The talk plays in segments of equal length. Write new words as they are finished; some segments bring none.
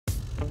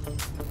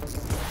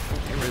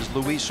Here is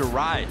Luis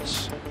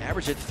Arráez.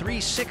 Average at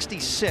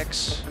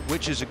 366,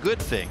 which is a good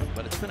thing,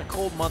 but it's been a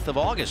cold month of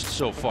August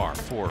so far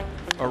for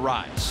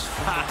Arráez.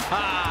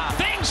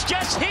 Things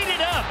just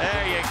heated up.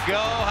 There you go.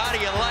 How do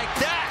you like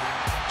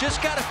that?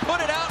 Just got to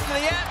put it out into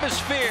the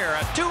atmosphere.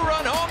 A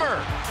 2-run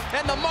homer,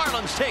 and the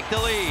Marlins take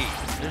the lead.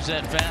 There's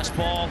that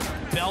fastball,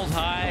 belt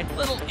high,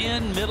 little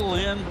in, middle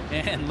in,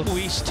 and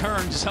Luis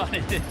turns on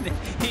it, and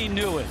he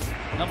knew it.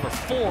 Number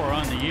 4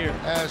 on the year.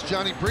 As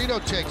Johnny Brito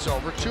takes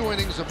over, 2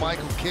 innings of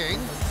Michael King.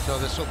 So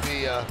this will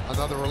be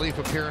another relief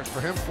appearance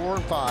for him. 4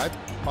 and 5,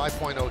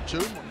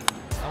 5.02.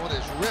 That one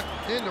is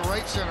ripped into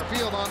right center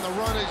field. On the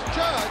run is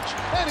Judge,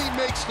 and he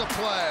makes the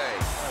play.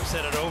 I've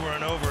said it over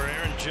and over,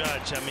 Aaron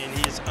Judge. I mean,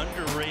 he's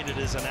underrated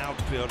as an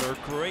outfielder.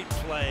 Great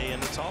play,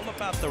 and it's all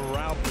about the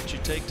route that you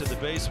take to the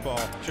baseball.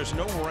 There's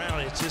no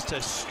route. It's just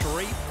a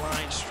straight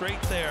line,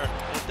 straight there.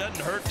 It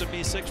doesn't hurt to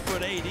be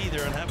 6'8"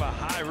 either and have a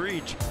high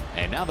reach.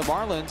 And now the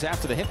Marlins,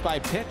 after the hit by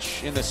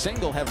pitch in the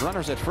single, have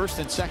runners at first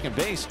and second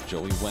base.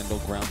 Joey Wendell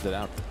grounded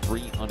out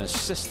 3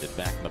 unassisted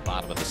back in the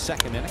bottom of the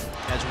 2nd inning.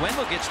 As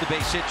Wendell gets the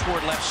base hit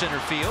toward left center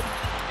field,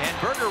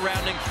 and Berger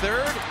rounding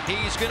 3rd,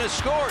 he's going to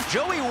score.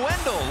 Joey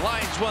Wendell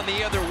lines one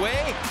the other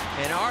way,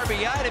 and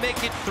RBI to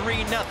make it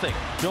 3-0.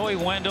 Joey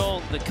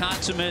Wendell, the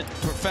consummate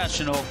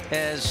professional,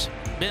 has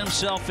been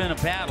himself in a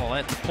battle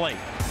at the plate.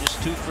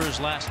 Just 2 for his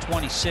last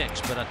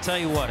 26, but I'll tell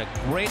you what, a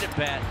great at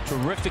bat,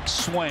 terrific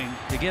swing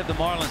to give the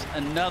Marlins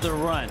another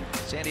run.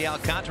 Sandy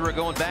Alcantara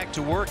going back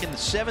to work in the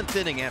 7th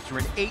inning after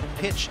an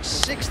 8-pitch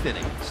 6th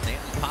inning.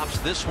 Stanton pops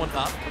this one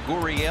up.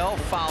 Gurriel,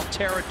 foul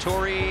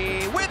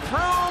territory with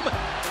room,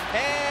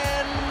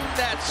 and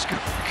that's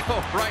going to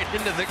go right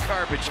into the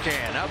garbage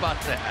can. How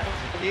about that?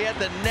 He had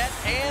the net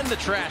and the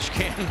trash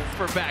can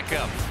for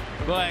backup.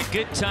 Boy,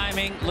 good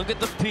timing. Look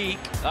at the peak.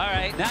 All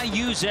right, now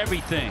use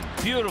everything.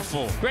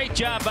 Beautiful. Great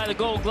job by the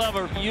Gold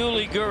Glover,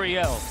 Yuli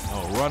Gurriel.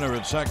 Oh, runner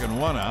at second,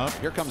 1 out.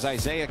 Here comes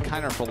Isaiah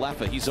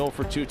Kiner-Falefa. He's 0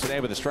 for 2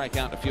 today with a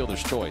strikeout and a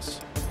fielder's choice.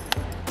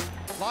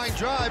 Line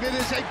drive. It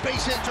is a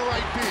base hit to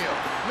right field.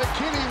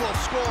 McKinney will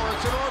score.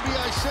 It's an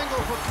RBI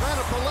single for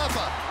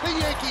Kiner-Falefa. The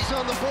Yankees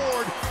on the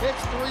board.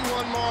 It's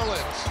 3-1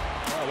 Marlins.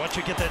 Once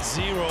you get that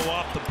 0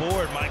 off the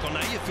board, Michael,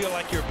 now you feel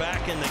like you're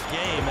back in the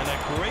game, and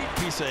a great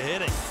piece of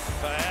hitting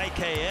by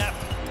IKF.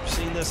 We've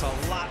seen this a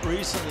lot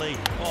recently,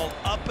 all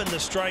up in the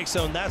strike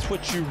zone. That's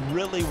what you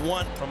really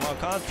want from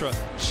Alcantara.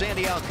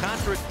 Sandy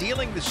Alcantara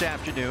dealing this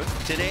afternoon.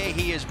 Today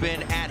he has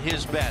been at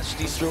his best.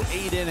 He's through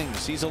 8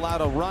 innings. He's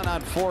allowed a run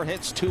on 4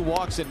 hits, 2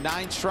 walks, and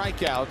 9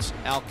 strikeouts.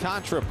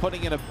 Alcantara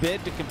putting in a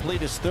bid to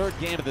complete his 3rd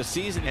game of the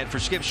season. And for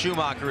Skip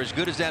Schumacher, as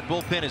good as that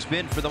bullpen has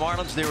been for the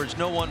Marlins, there is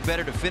no one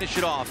better to finish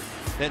it off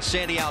than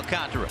Sandy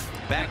Alcantara.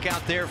 Back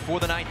out there for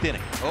the 9th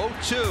inning.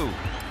 0-2.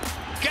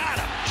 Got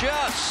him.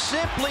 Just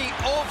simply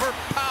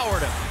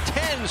overpowered him.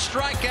 10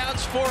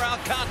 strikeouts for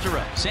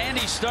Alcantara.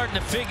 Sandy's starting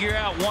to figure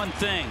out one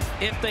thing.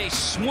 If they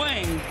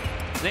swing,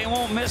 they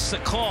won't miss the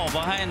call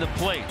behind the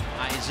plate.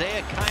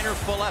 Isaiah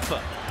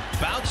Kiner-Falefa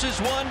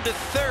bounces one to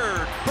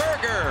 3rd.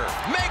 Berger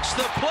makes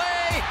the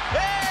play.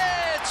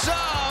 It's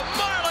a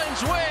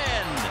Marlins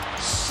win.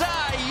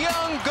 Cy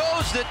Young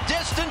goes the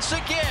distance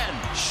again.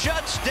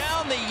 Shuts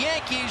down the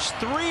Yankees.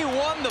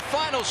 3-1 the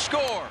final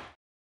score.